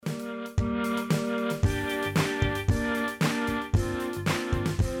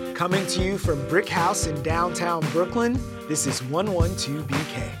Coming to you from Brick House in downtown Brooklyn, this is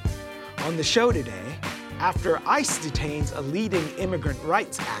 112BK. On the show today, after ICE detains a leading immigrant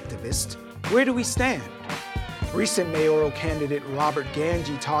rights activist, where do we stand? Recent mayoral candidate Robert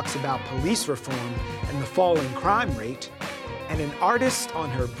Ganji talks about police reform and the falling crime rate, and an artist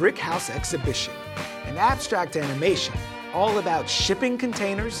on her Brick House exhibition, an abstract animation all about shipping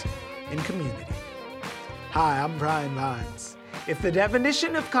containers and community. Hi, I'm Brian Vines. If the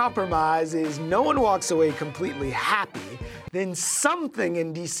definition of compromise is no one walks away completely happy, then something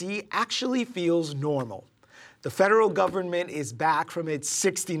in DC actually feels normal. The federal government is back from its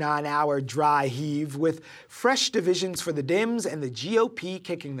 69-hour dry heave with fresh divisions for the Dems and the GOP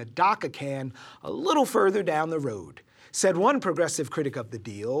kicking the DACA can a little further down the road. Said one progressive critic of the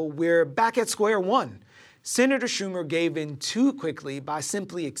deal, we're back at square one. Senator Schumer gave in too quickly by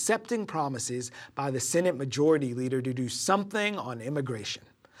simply accepting promises by the Senate Majority Leader to do something on immigration.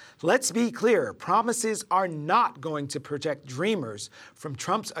 Let's be clear, promises are not going to protect dreamers from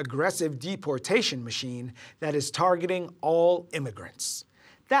Trump's aggressive deportation machine that is targeting all immigrants.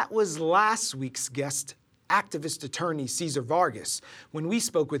 That was last week's guest, activist attorney Cesar Vargas, when we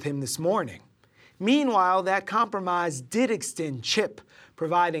spoke with him this morning. Meanwhile, that compromise did extend CHIP,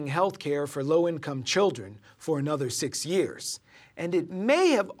 providing health care for low-income children, for another 6 years. And it may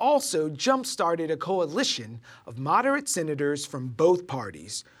have also jump-started a coalition of moderate senators from both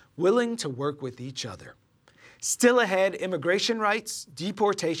parties willing to work with each other. Still ahead, immigration rights,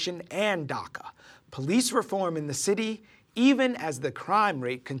 deportation, and DACA, police reform in the city, even as the crime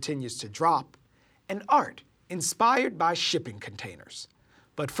rate continues to drop, and art inspired by shipping containers.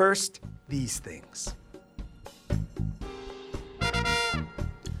 But first, these things.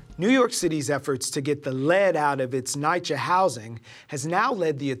 New York City's efforts to get the lead out of its NYCHA housing has now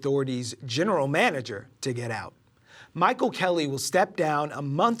led the authority's general manager to get out. Michael Kelly will step down a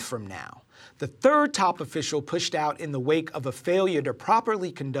month from now, the third top official pushed out in the wake of a failure to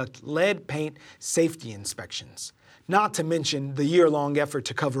properly conduct lead paint safety inspections, not to mention the year-long effort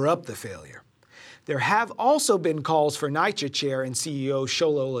to cover up the failure. There have also been calls for NYCHA Chair and CEO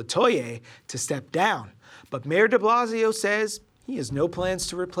Shola Olatoye to step down, but Mayor de Blasio says he has no plans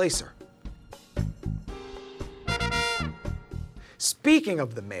to replace her. Speaking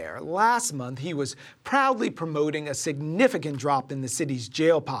of the mayor, last month he was proudly promoting a significant drop in the city's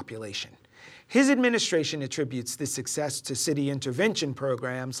jail population. His administration attributes this success to city intervention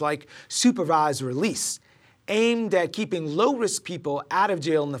programs like supervised release, aimed at keeping low-risk people out of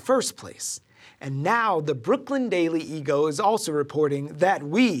jail in the first place. And now the Brooklyn Daily Eagle is also reporting that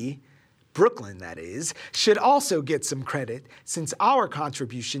we, Brooklyn that is, should also get some credit since our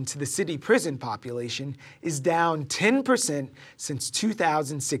contribution to the city prison population is down 10% since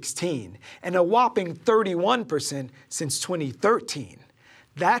 2016 and a whopping 31% since 2013.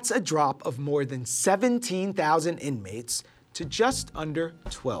 That's a drop of more than 17,000 inmates to just under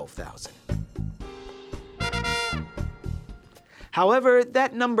 12,000. However,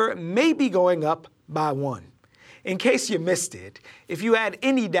 that number may be going up by one. In case you missed it, if you had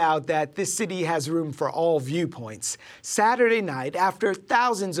any doubt that this city has room for all viewpoints, Saturday night, after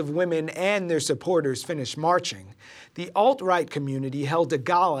thousands of women and their supporters finished marching, the alt-right community held a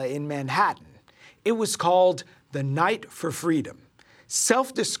gala in Manhattan. It was called the Night for Freedom,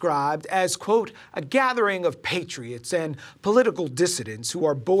 self-described as, quote, a gathering of patriots and political dissidents who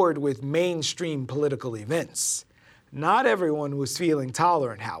are bored with mainstream political events. Not everyone was feeling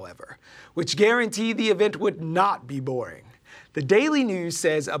tolerant, however, which guaranteed the event would not be boring. The Daily News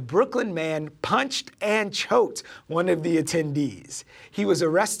says a Brooklyn man punched and choked one of the attendees. He was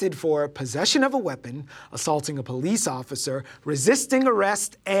arrested for possession of a weapon, assaulting a police officer, resisting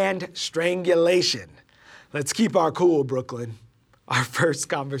arrest, and strangulation. Let's keep our cool, Brooklyn. Our first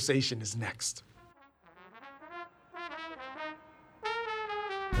conversation is next.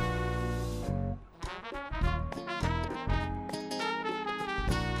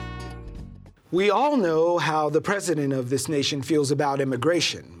 We all know how the president of this nation feels about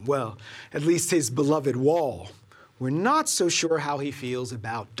immigration. Well, at least his beloved wall. We're not so sure how he feels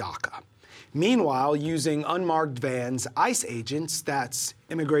about DACA. Meanwhile, using unmarked vans, ICE agents, that's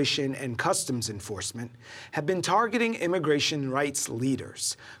Immigration and Customs Enforcement, have been targeting immigration rights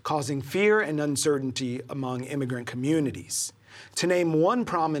leaders, causing fear and uncertainty among immigrant communities. To name one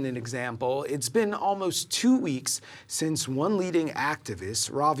prominent example, it's been almost 2 weeks since one leading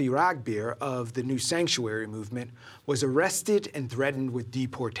activist, Ravi Ragbir of the New Sanctuary Movement, was arrested and threatened with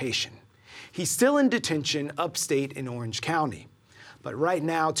deportation. He's still in detention upstate in Orange County. But right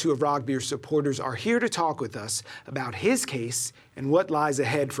now, two of Ragbir's supporters are here to talk with us about his case and what lies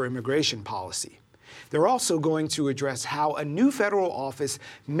ahead for immigration policy. They're also going to address how a new federal office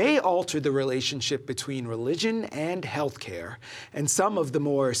may alter the relationship between religion and healthcare and some of the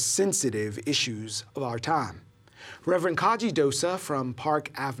more sensitive issues of our time. Reverend Kaji Dosa from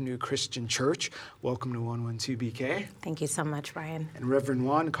Park Avenue Christian Church, welcome to 112BK. Thank you so much, Brian. And Reverend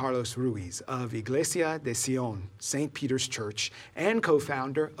Juan Carlos Ruiz of Iglesia de Sion, St. Peter's Church, and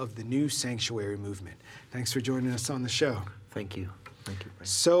co-founder of the New Sanctuary Movement. Thanks for joining us on the show. Thank you. Thank you, Brian.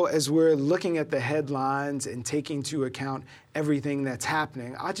 So as we're looking at the headlines and taking into account everything that's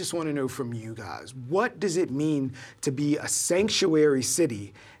happening, I just want to know from you guys, what does it mean to be a sanctuary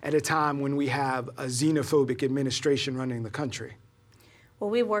city at a time when we have a xenophobic administration running the country? Well,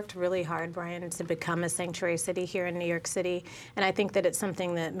 we worked really hard, Brian, to become a sanctuary city here in New York City, and I think that it's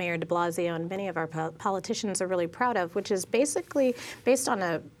something that Mayor de Blasio and many of our politicians are really proud of, which is basically based on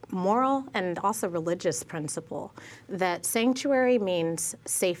a moral and also religious principle that sanctuary means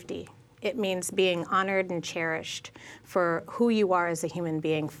safety. It means being honored and cherished for who you are as a human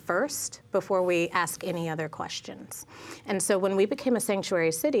being first before we ask any other questions. And so when we became a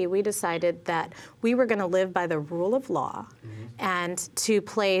sanctuary city, we decided that we were going to live by the rule of law and to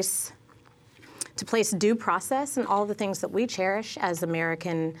place due process and all the things that we cherish as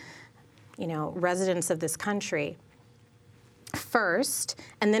American, residents of this country first,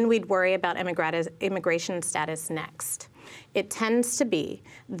 and then we'd worry about immigration status next. It tends to be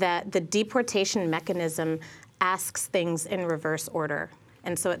that the deportation mechanism asks things in reverse order.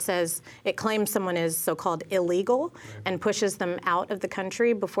 And so it claims someone is so-called illegal and pushes them out of the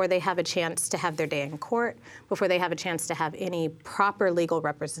country before they have a chance to have their day in court, before they have a chance to have any proper legal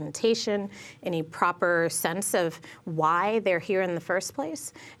representation, any proper sense of why they're here in the first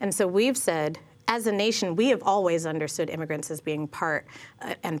place. And so we've said, as a nation, we have always understood immigrants as being part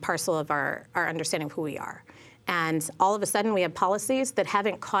and parcel of our understanding of who we are. And all of a sudden, we have policies that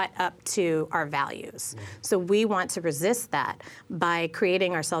haven't caught up to our values. So we want to resist that by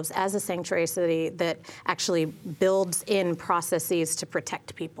creating ourselves as a sanctuary city that actually builds in processes to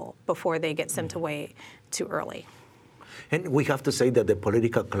protect people before they get sent away too early. And we have to say that the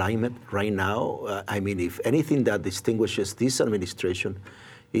political climate right now, if anything that distinguishes this administration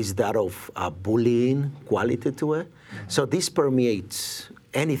is that of bullying quality to it. So this permeates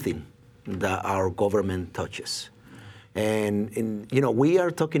anything that our government touches. And we are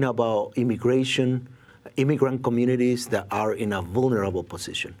talking about immigrant communities that are in a vulnerable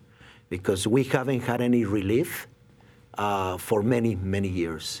position because we haven't had any relief for many, many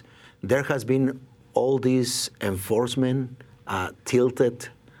years. There has been all this enforcement tilted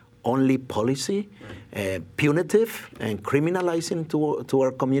only policy, punitive and criminalizing to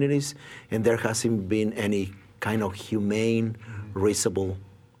our communities, and there hasn't been any kind of humane, reasonable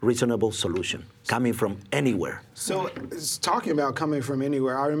solution coming from anywhere. So talking about coming from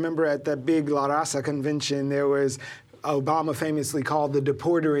anywhere, I remember at that big La Raza convention, there was Obama famously called the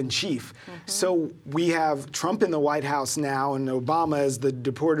deporter-in-chief. So we have Trump in the White House now and Obama as the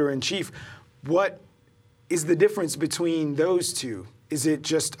deporter-in-chief. What is the difference between those two? Is it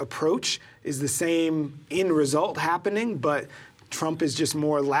just approach? Is the same end result happening, but Trump is just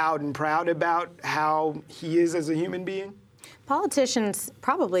more loud and proud about how he is as a human being? Politicians,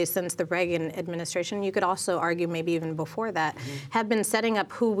 probably since the Reagan administration, you could also argue maybe even before that, have been setting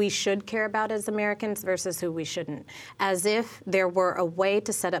up who we should care about as Americans versus who we shouldn't, as if there were a way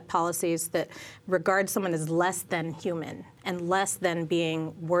to set up policies that regard someone as less than human and less than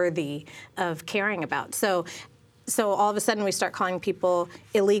being worthy of caring about. So all of a sudden we start calling people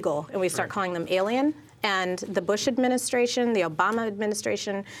illegal and we start calling them alien. And the Bush administration, the Obama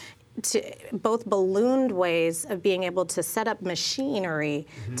administration, both ballooned ways of being able to set up machinery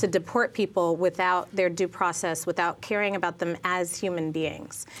to deport people without their due process, without caring about them as human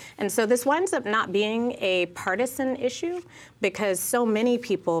beings. And so this winds up not being a partisan issue because so many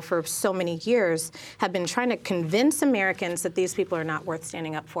people for so many years have been trying to convince Americans that these people are not worth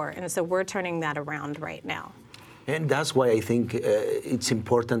standing up for. And so we're turning that around right now. And that's why I think it's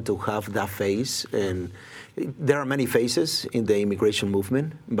important to have that face. And there are many faces in the immigration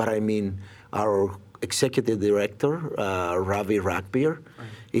movement, but our executive director, Ravi Ragbir,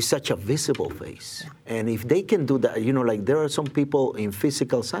 is such a visible face. Yeah. And if they can do that, there are some people in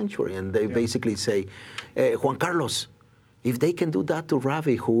physical sanctuary, and they basically say, Juan Carlos, if they can do that to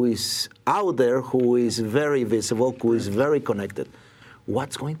Ravi, who is out there, who is very visible, who is very connected,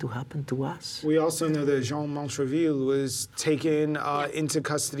 what's going to happen to us? We also know that Jean Montreville was taken into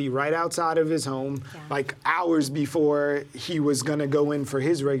custody right outside of his home, like hours before he was going to go in for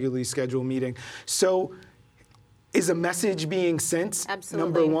his regularly scheduled meeting. So is a message being sent, Absolutely.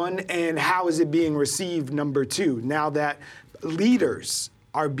 number one, and how is it being received, number two, now that leaders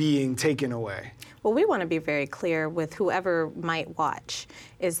are being taken away? Well, we want to be very clear with whoever might watch,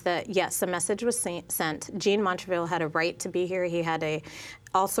 is that, yes, a message was sent. Gene Montreville had a right to be here. He had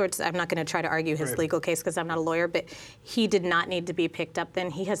all sorts, I'm not going to try to argue his legal case because I'm not a lawyer, but he did not need to be picked up then.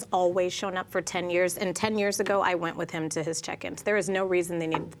 He has always shown up for 10 years, and 10 years ago, I went with him to his check-ins. There is no reason they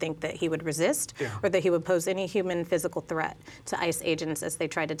need to think that he would resist or that he would pose any human physical threat to ICE agents as they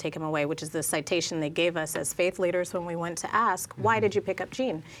tried to take him away, which is the citation they gave us as faith leaders when we went to ask, why did you pick up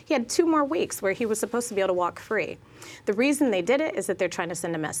Gene? He had 2 more weeks where he was supposed to be able to walk free. The reason they did it is that they're trying to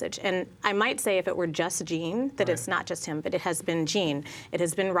send a message. And I might say if it were just Gene, that it's not just him, but it has been Gene, it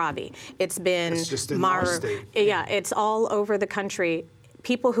has been Robbie, it's been Mara. Yeah, it's all over the country.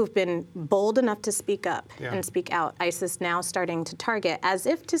 People who've been bold enough to speak up and speak out. ICE is now starting to target as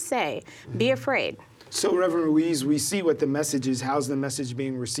if to say, be afraid. So, Reverend Ruiz, we see what the message is. How's the message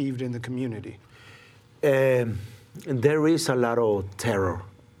being received in the community? There is a lot of terror,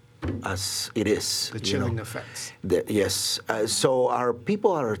 as it is. The chilling effects. Yes. So our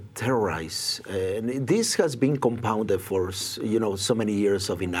people are terrorized. And this has been compounded for, so many years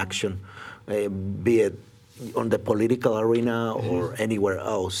of inaction, be it on the political arena or anywhere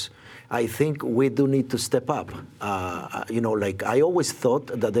else. I think we do need to step up. I always thought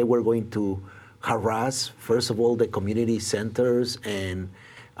that they were going to harass, first of all, the community centers and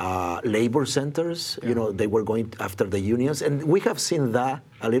labor centers. They were going after the unions, and we have seen that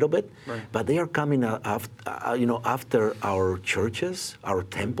a little bit. Right. But they are coming after our churches, our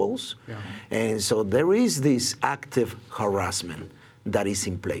temples, and so there is this active harassment that is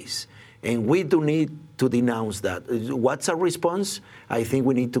in place, and we do need to denounce that. What's our response? I think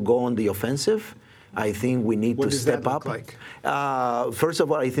we need to go on the offensive. I think we need to step up. Like? First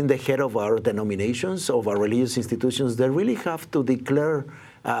of all, I think the head of our denominations, of our religious institutions, they really have to declare,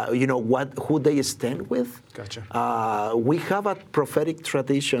 who they stand with. Gotcha. We have a prophetic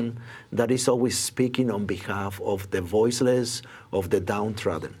tradition that is always speaking on behalf of the voiceless, of the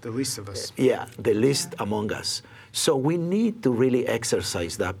downtrodden. The least of us. Yeah, the least among us. So we need to really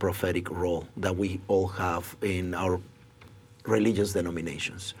exercise that prophetic role that we all have in our religious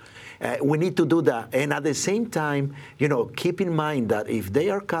denominations. We need to do that. And at the same time, keep in mind that if they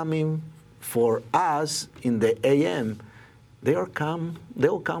are coming for us in the AM, they'll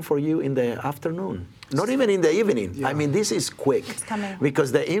come for you in the afternoon. Not even in the evening. Yeah. I mean, this is quick. It's coming.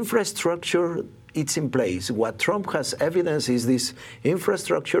 Because the infrastructure, it's in place. What Trump has evidence is this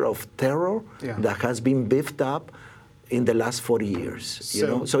infrastructure of terror that has been beefed up in the last 40 years.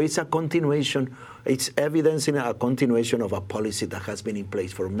 So it's a continuation. It's evidence in a continuation of a policy that has been in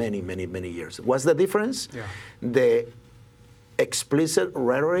place for many, many, many years. What's the difference? Yeah. The explicit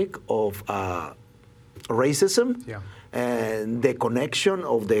rhetoric of racism and the connection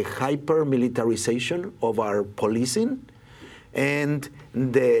of the hyper-militarization of our policing and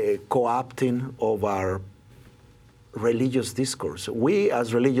the co-opting of our religious discourse. We,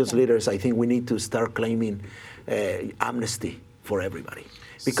 as religious leaders, I think we need to start claiming amnesty for everybody.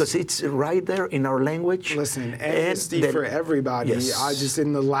 Because it's right there in our language. Listen, amnesty for everybody. Yes. I just,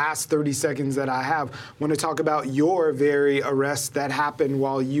 in the last 30 seconds that I have, want to talk about your very arrest that happened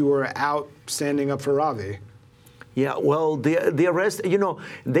while you were out standing up for Ravi. Yeah, well, the arrest,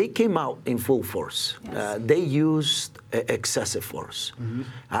 they came out in full force. Yes. They used excessive force. Mm-hmm.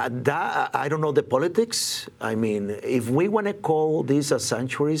 I don't know the politics. I mean, if we want to call this a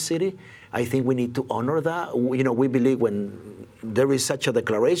sanctuary city, I think we need to honor that. We believe when there is such a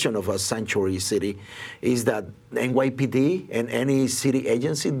declaration of a sanctuary city, is that NYPD and any city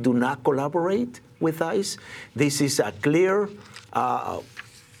agency do not collaborate with ICE. This is a clear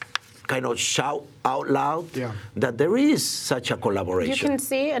kind of shout out loud that there is such a collaboration. You can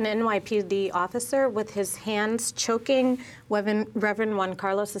see an NYPD officer with his hands choking Reverend Juan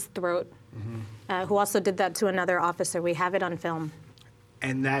Carlos's throat, who also did that to another officer. We have it on film.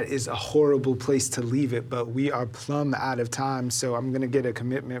 And that is a horrible place to leave it, but we are plumb out of time, so I'm going to get a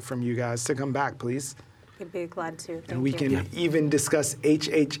commitment from you guys to come back, please. I'd be glad to. Thank and we you. can even discuss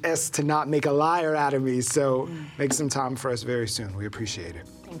HHS to not make a liar out of me, so make some time for us very soon. We appreciate it.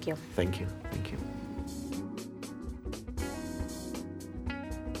 Thank you. Thank you. Thank you.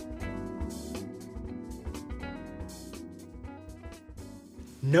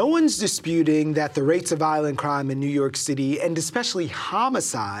 No one's disputing that the rates of violent crime in New York City, and especially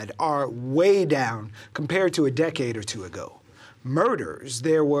homicide, are way down compared to a decade or two ago. Murders,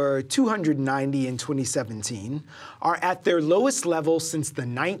 there were 290 in 2017, are at their lowest level since the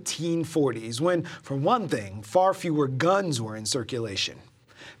 1940s, when, for one thing, far fewer guns were in circulation.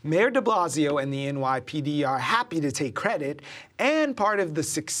 Mayor de Blasio and the NYPD are happy to take credit, and part of the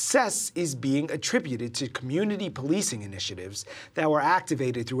success is being attributed to community policing initiatives that were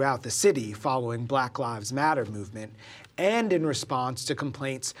activated throughout the city following Black Lives Matter movement and in response to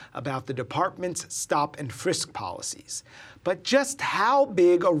complaints about the department's stop and frisk policies. But just how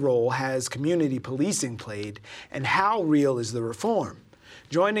big a role has community policing played, and how real is the reform?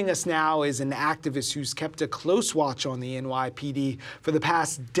 Joining us now is an activist who's kept a close watch on the NYPD for the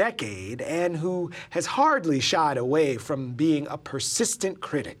past decade and who has hardly shied away from being a persistent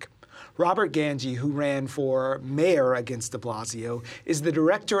critic. Robert Ganji, who ran for mayor against de Blasio, is the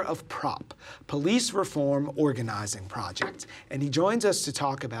director of PROP, Police Reform Organizing Project, and he joins us to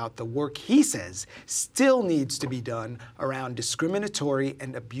talk about the work he says still needs to be done around discriminatory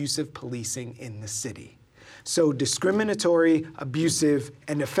and abusive policing in the city. So discriminatory, abusive,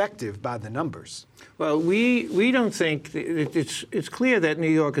 and effective by the numbers. Well, we don't think it's clear that New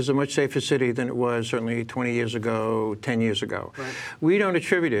York is a much safer city than it was certainly 20 years ago, 10 years ago. Right. We don't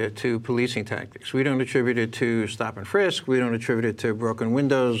attribute it to policing tactics. We don't attribute it to stop and frisk. We don't attribute it to broken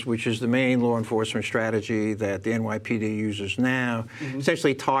windows, which is the main law enforcement strategy that the NYPD uses now.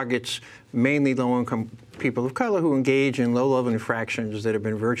 Essentially targets mainly low-income people of color who engage in low-level infractions that have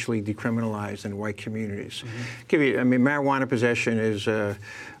been virtually decriminalized in white communities. Marijuana possession is a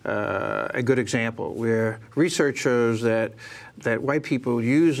good example where research shows that white people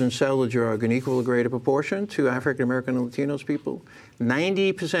use and sell the drug in equal or greater proportion to African American and Latinos people.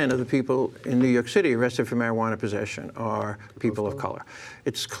 90% of the people in New York City arrested for marijuana possession are people of color.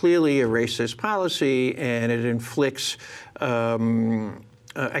 It's clearly a racist policy, and it inflicts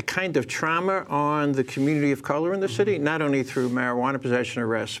a kind of trauma on the community of color in the city, not only through marijuana possession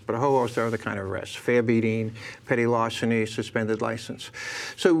arrests, but a whole host of other kind of arrests: fare beating, petty larceny, suspended license.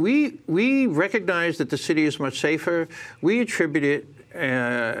 So we recognize that the city is much safer. We attribute it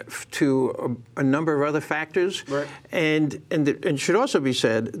to a number of other factors. Right. And it should also be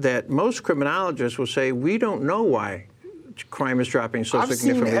said that most criminologists will say we don't know why crime is dropping so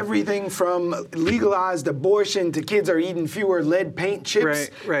significantly. I've seen everything from legalized abortion to kids are eating fewer lead paint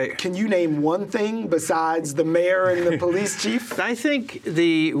chips. Right. Can you name one thing besides the mayor and the police chief? I think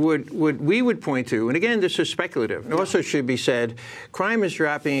what we would point to, and again, this is speculative, and also should be said, crime is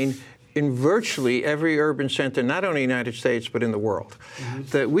dropping in virtually every urban center, not only in the United States, but in the world.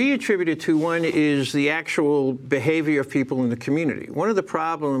 That we attribute it to, one is the actual behavior of people in the community. One of the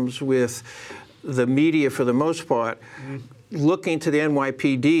problems with the media, for the most part, looking to the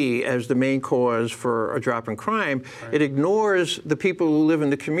NYPD as the main cause for a drop in crime, it ignores the people who live in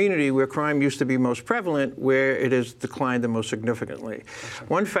the community where crime used to be most prevalent, where it has declined the most significantly.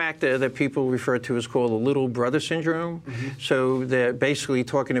 One factor that people refer to is called the little brother syndrome. So they're basically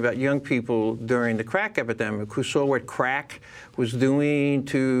talking about young people during the crack epidemic who saw what crack was doing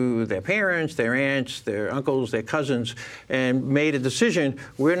to their parents, their aunts, their uncles, their cousins, and made a decision: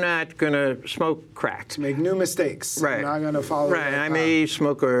 we're not going to smoke crack. To make new mistakes. Right. We're not going to follow that I may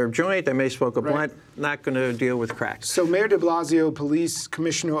smoke a joint, I may smoke a blunt, not going to deal with crack. So Mayor de Blasio, Police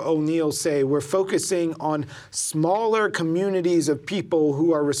Commissioner O'Neill say we're focusing on smaller communities of people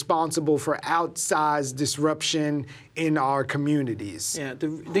who are responsible for outsized disruption in our communities. Yeah,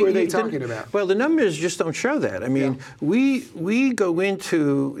 who are they talking about? Well, the numbers just don't show that. I mean, we go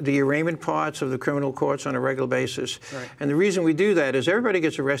into the arraignment parts of the criminal courts on a regular basis. And the reason we do that is everybody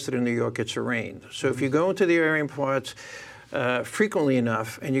gets arrested in New York gets arraigned. So if you go into the arraignment parts frequently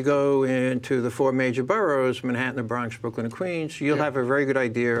enough, and you go into the four major boroughs, Manhattan, the Bronx, Brooklyn, and Queens, you'll have a very good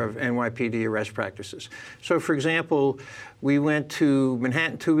idea of NYPD arrest practices. So, for example, we went to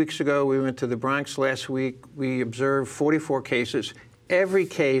Manhattan 2 weeks ago. We went to the Bronx last week. We observed 44 cases, every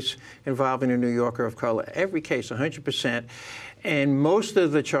case involving a New Yorker of color, every case, 100%. And most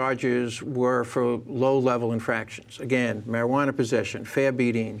of the charges were for low-level infractions. Again, marijuana possession, fare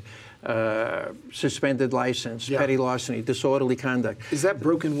beating, suspended license, petty larceny, disorderly conduct. Is that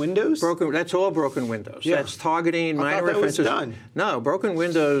broken windows? That's all broken windows. That's targeting minor offenses. Was done. No, broken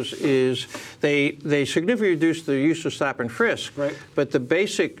windows is they significantly reduce the use of stop and frisk. But the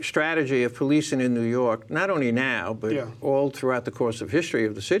basic strategy of policing in New York, not only now, but all throughout the course of history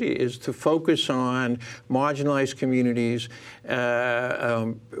of the city, is to focus on marginalized communities,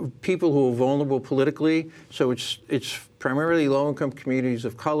 people who are vulnerable politically. So it's primarily low-income communities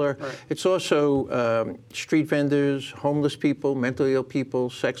of color. It's also street vendors, homeless people, mentally ill people,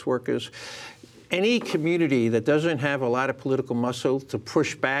 sex workers. Any community that doesn't have a lot of political muscle to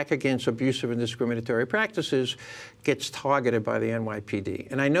push back against abusive and discriminatory practices gets targeted by the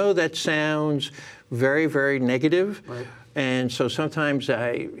NYPD. And I know that sounds very, very negative. And so sometimes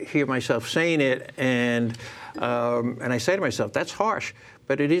I hear myself saying it, and I say to myself, that's harsh.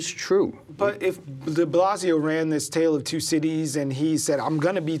 but it is true. But if de Blasio ran this tale of two cities and he said, I'm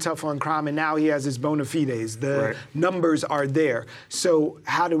going to be tough on crime, and now he has his bona fides, the numbers are there. So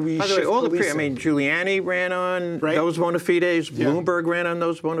how do we By the way, all policing? Giuliani ran on those bona fides. Bloomberg ran on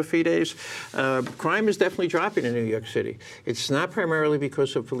those bona fides. Crime is definitely dropping in New York City. It's not primarily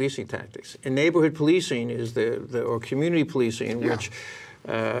because of policing tactics. And neighborhood policing is or community policing, which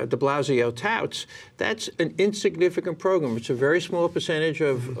de Blasio touts. That's an insignificant program. It's a very small percentage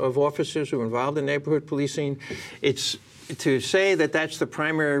of officers who are involved in neighborhood policing. It's to say that that's the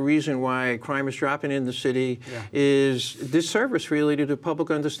primary reason why crime is dropping in the city is disservice, really, to the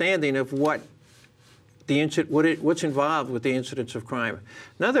public understanding of what's involved with the incidence of crime.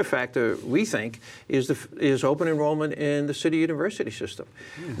 Another factor, we think, is open enrollment in the city university system.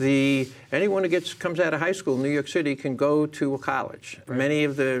 Anyone who comes out of high school in New York City can go to a college. Many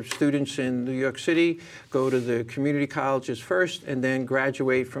of the students in New York City go to the community colleges first and then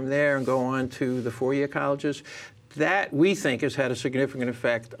graduate from there and go on to the four-year colleges. That, we think, has had a significant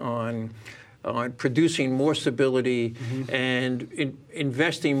effect on producing more stability and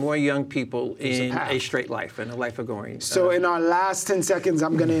investing more young people in a straight life and a life of going. So in our last 10 seconds,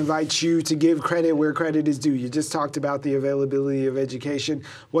 I'm going to invite you to give credit where credit is due. You just talked about the availability of education.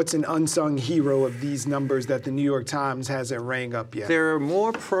 What's an unsung hero of these numbers that the New York Times hasn't rang up yet? There are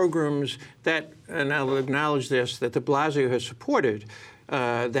more programs that, and I'll acknowledge this, that de Blasio has supported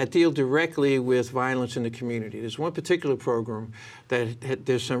that deal directly with violence in the community. There's one particular program that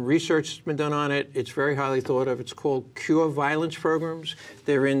there's some research that's been done on it. It's very highly thought of. It's called Cure Violence Programs.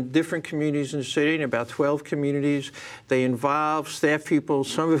 They're in different communities in the city, in about 12 communities. They involve staff people,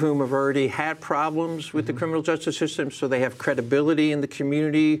 some of whom have already had problems with the criminal justice system, so they have credibility in the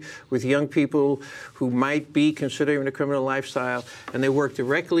community with young people who might be considering a criminal lifestyle. And they work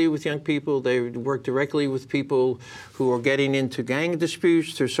directly with young people. They work directly with people who are getting into gang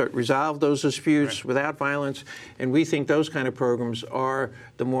disputes to resolve those disputes without violence. And we think those kind of programs are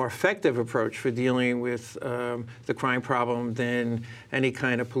the more effective approach for dealing with the crime problem than any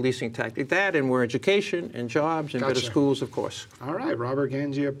kind of policing tactic. That and more education and jobs and better schools, of course. All right, Robert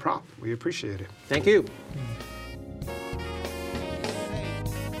Gangia, Prop. We appreciate it. Thank you.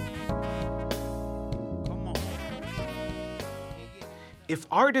 If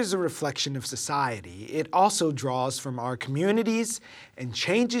art is a reflection of society, it also draws from our communities and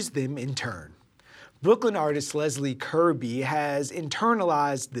changes them in turn. Brooklyn artist Leslie Kirby has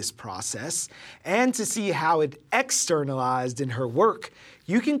internalized this process, and to see how it externalized in her work,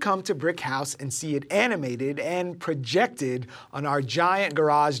 you can come to Brick House and see it animated and projected on our giant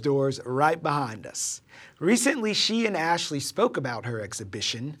garage doors right behind us. Recently, she and Ashley spoke about her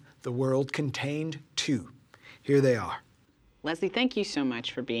exhibition, The World Contained 2. Here they are. Leslie, thank you so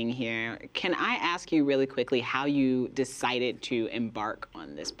much for being here. Can I ask you really quickly how you decided to embark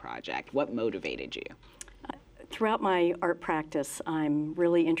on this project? What motivated you? Throughout my art practice, I'm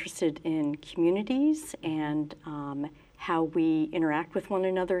really interested in communities and how we interact with one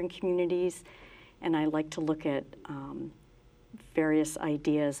another in communities. And I like to look at various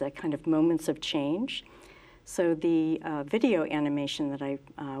ideas at kind of moments of change. So the video animation that I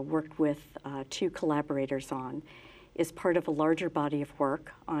worked with two collaborators on is part of a larger body of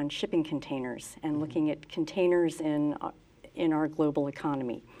work on shipping containers and looking at containers in our global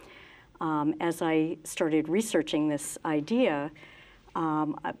economy. As I started researching this idea,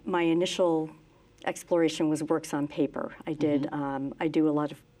 my initial exploration was works on paper. I do a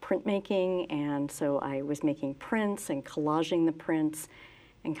lot of printmaking, and so I was making prints and collaging the prints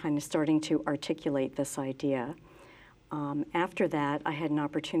and kind of starting to articulate this idea. After that, I had an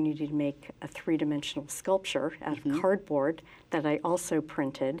opportunity to make a three-dimensional sculpture out of cardboard that I also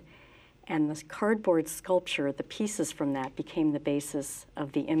printed. And this cardboard sculpture, the pieces from that became the basis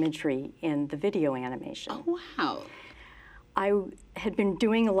of the imagery in the video animation. Oh, wow. I had been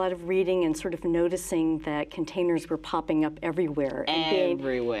doing a lot of reading and sort of noticing that containers were popping up everywhere. And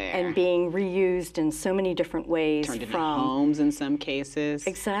being reused in so many different ways. Turned into homes in some cases.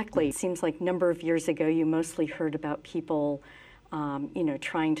 Exactly. It seems like a number of years ago, you mostly heard about people,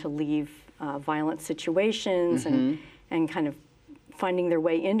 trying to leave violent situations and kind of finding their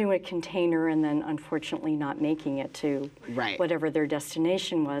way into a container and then unfortunately not making it to whatever their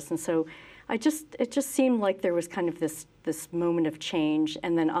destination was. And so it just seemed like there was kind of this moment of change,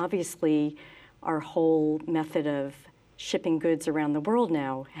 and then obviously our whole method of shipping goods around the world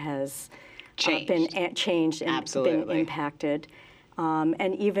now has been changed and been impacted.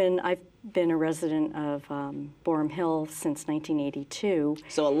 And even I've been a resident of Boerum Hill since 1982.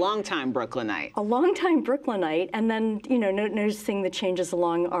 So a long-time Brooklynite. A long-time Brooklynite, and then noticing the changes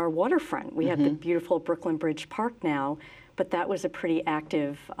along our waterfront. We have the beautiful Brooklyn Bridge Park now, but that was a pretty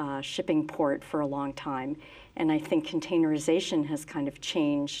active shipping port for a long time. And I think containerization has kind of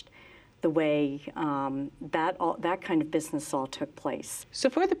changed the way that kind of business all took place. So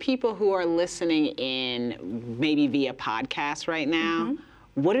for the people who are listening in maybe via podcast right now,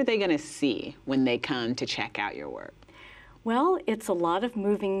 what are they going to see when they come to check out your work? Well, it's a lot of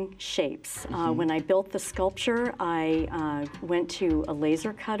moving shapes. When I built the sculpture, I went to a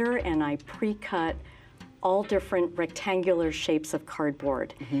laser cutter and I pre-cut all different rectangular shapes of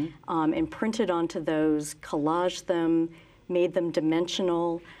cardboard and printed onto those, collaged them, made them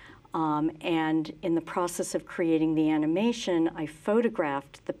dimensional, and in the process of creating the animation, I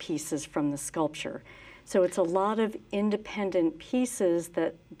photographed the pieces from the sculpture. So it's a lot of independent pieces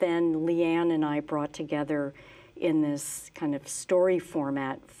that then Leanne and I brought together in this kind of story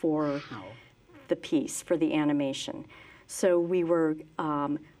format for the piece, for the animation. So we were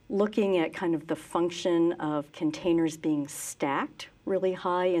looking at kind of the function of containers being stacked really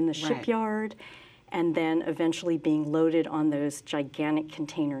high in the shipyard, and then eventually being loaded on those gigantic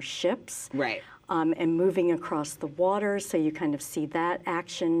container ships. Right. And moving across the water, so you kind of see that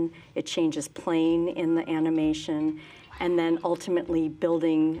action. It changes plane in the animation, and then ultimately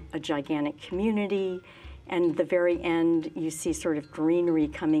building a gigantic community. And at the very end, you see sort of greenery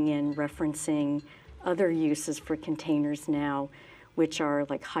coming in, referencing other uses for containers now, which are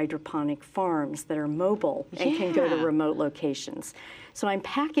like hydroponic farms that are mobile and can go to remote locations. So I'm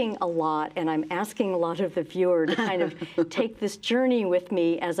packing a lot, and I'm asking a lot of the viewer to kind of take this journey with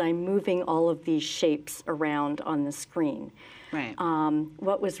me as I'm moving all of these shapes around on the screen. Right.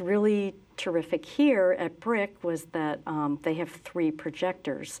 What was really terrific here at Brick was that they have 3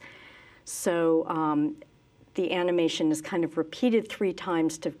 projectors. So the animation is kind of repeated 3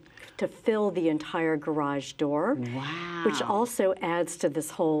 times to fill the entire garage door, which also adds to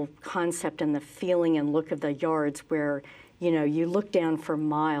this whole concept and the feeling and look of the yards where, you know, you look down for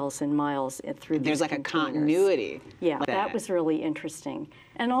miles and miles through these There's like containers. a continuity. Yeah, that was really interesting.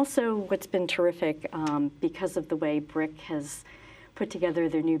 And also what's been terrific, because of the way Brick has put together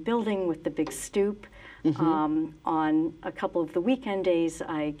their new building with the big stoop, on a couple of the weekend days,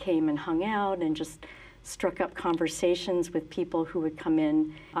 I came and hung out and just struck up conversations with people who would come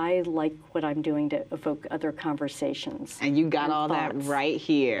in. I like what I'm doing to evoke other conversations. And you got all thoughts. that right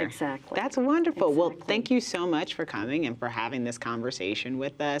here. Exactly. That's wonderful. Well, Exactly. thank you so much for coming and for having this conversation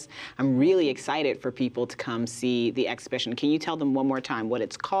with us. I'm really excited for people to come see the exhibition. Can you tell them one more time what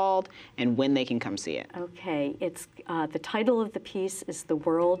it's called and when they can come see it? Okay, it's the title of the piece is The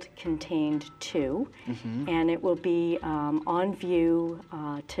World Contained 2, and it will be on view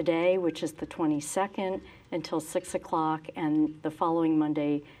today, which is the 22nd, until 6 o'clock, and the following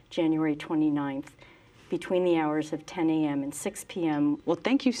Monday, January 29th, between the hours of 10 a.m. and 6 p.m. Well,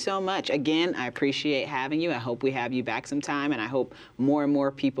 thank you so much. Again, I appreciate having you. I hope we have you back sometime, and I hope more and more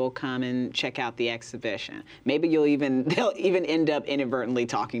people come and check out the exhibition. Maybe they'll even end up inadvertently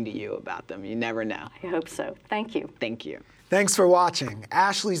talking to you about them. You never know. I hope so. Thank you. Thank you. Thanks for watching.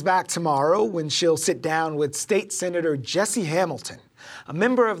 Ashley's back tomorrow when she'll sit down with State Senator Jesse Hamilton, a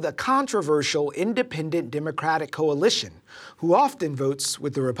member of the controversial Independent Democratic Coalition, who often votes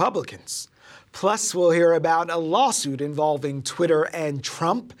with the Republicans. Plus, we'll hear about a lawsuit involving Twitter and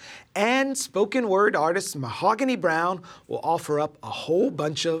Trump, and spoken word artist Mahogany Brown will offer up a whole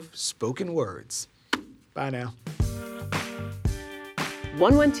bunch of spoken words. Bye now.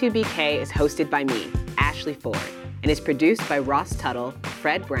 112BK is hosted by me, Ashley Ford, and is produced by Ross Tuttle,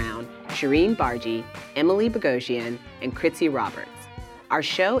 Fred Brown, Shireen Barji, Emily Bogosian, and Kritzy Roberts. Our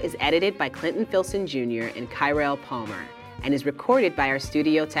show is edited by Clinton Filson Jr. and Kyrell Palmer, and is recorded by our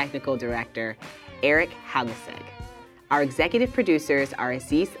studio technical director, Eric Haugeseg. Our executive producers are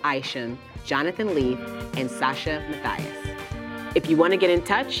Aziz Isham, Jonathan Leaf, and Sasha Matthias. If you want to get in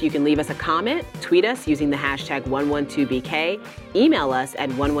touch, you can leave us a comment, tweet us using the hashtag 112BK, email us at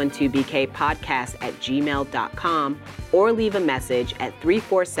 112BKpodcast@gmail.com, or leave a message at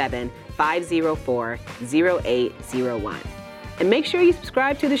 347-504-0801. And make sure you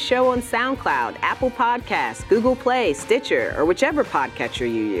subscribe to the show on SoundCloud, Apple Podcasts, Google Play, Stitcher, or whichever podcatcher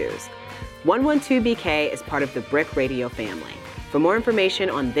you use. 112BK is part of the Brick Radio family. For more information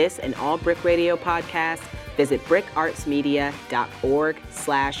on this and all Brick Radio podcasts, visit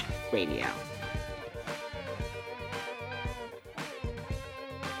brickartsmedia.org/radio.